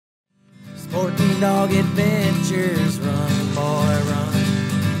Sporting Dog Adventures, run, boy, run.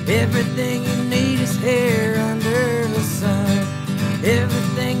 Everything you need is here under the sun.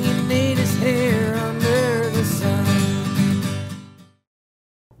 Everything you need is here under the sun.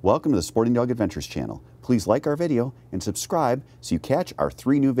 Welcome to the Sporting Dog Adventures channel. Please like our video and subscribe so you catch our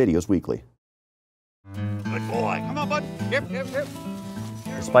 3 new videos weekly. Good boy. Come on, bud. Hip, hip, hip.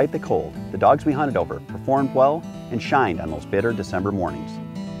 Despite the cold, the dogs we hunted over performed well and shined on those bitter December mornings.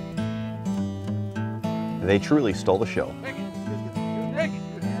 They truly stole the show.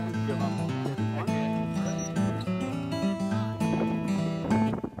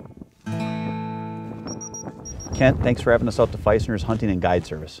 Kent, thanks for having us out to Feisner's Hunting and Guide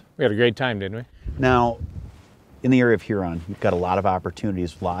Service. We had a great time, didn't we? Now, in the area of Huron, you've got a lot of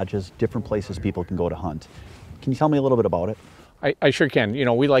opportunities, lodges, different places people can go to hunt. Can you tell me a little bit about it? I sure can. You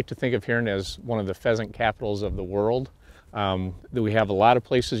know, we like to think of Huron as one of the pheasant capitals of the world. We have a lot of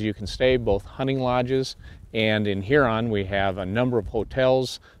places you can stay, both hunting lodges, and in Huron we have a number of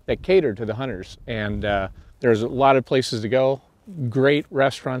hotels that cater to the hunters. And there's a lot of places to go, great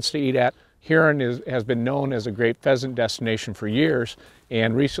restaurants to eat at. Huron has been known as a great pheasant destination for years,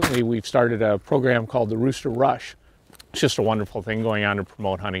 and recently we've started a program called the Rooster Rush. It's just a wonderful thing going on to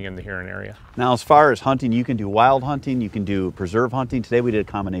promote hunting in the Huron area. Now, as far as hunting, you can do wild hunting, you can do preserve hunting. Today we did a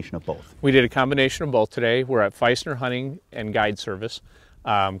combination of both. We did a combination of both today. We're at Feisner Hunting and Guide Service.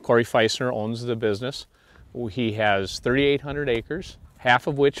 Corey Feisner owns the business. He has 3,800 acres, half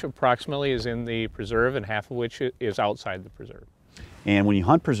of which approximately is in the preserve and half of which is outside the preserve. And when you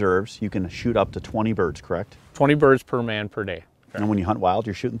hunt preserves, you can shoot up to 20 birds, correct? 20 birds per man per day. And when you hunt wild,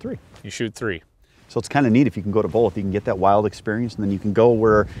 you're shooting 3. You shoot 3. So it's kind of neat if you can go to both. You can get that wild experience, and then you can go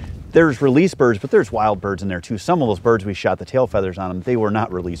where there's release birds, but there's wild birds in there too. Some of those birds we shot the tail feathers on them, they were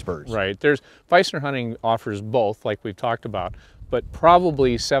not release birds. Right. Feisner Hunting offers both, like we've talked about, but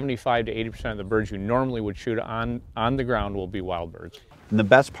probably 75 to 80% of the birds you normally would shoot on the ground will be wild birds. And the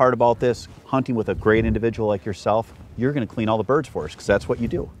best part about this, hunting with a great individual like yourself, you're going to clean all the birds for us, because that's what you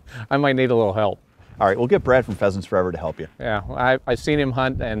do. I might need a little help. All right, we'll get Brad from Pheasants Forever to help you. Yeah, I've seen him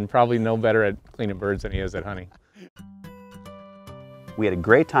hunt and probably no better at cleaning birds than he is at hunting. We had a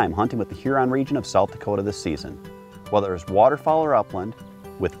great time hunting with the Huron region of South Dakota this season. Whether it was waterfowl or upland,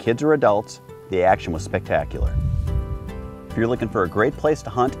 with kids or adults, the action was spectacular. If you're looking for a great place to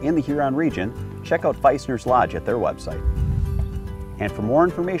hunt in the Huron region, check out Feisner's Lodge at their website. And for more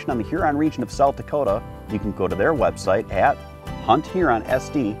information on the Huron region of South Dakota, you can go to their website at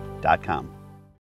hunthuronsd.com.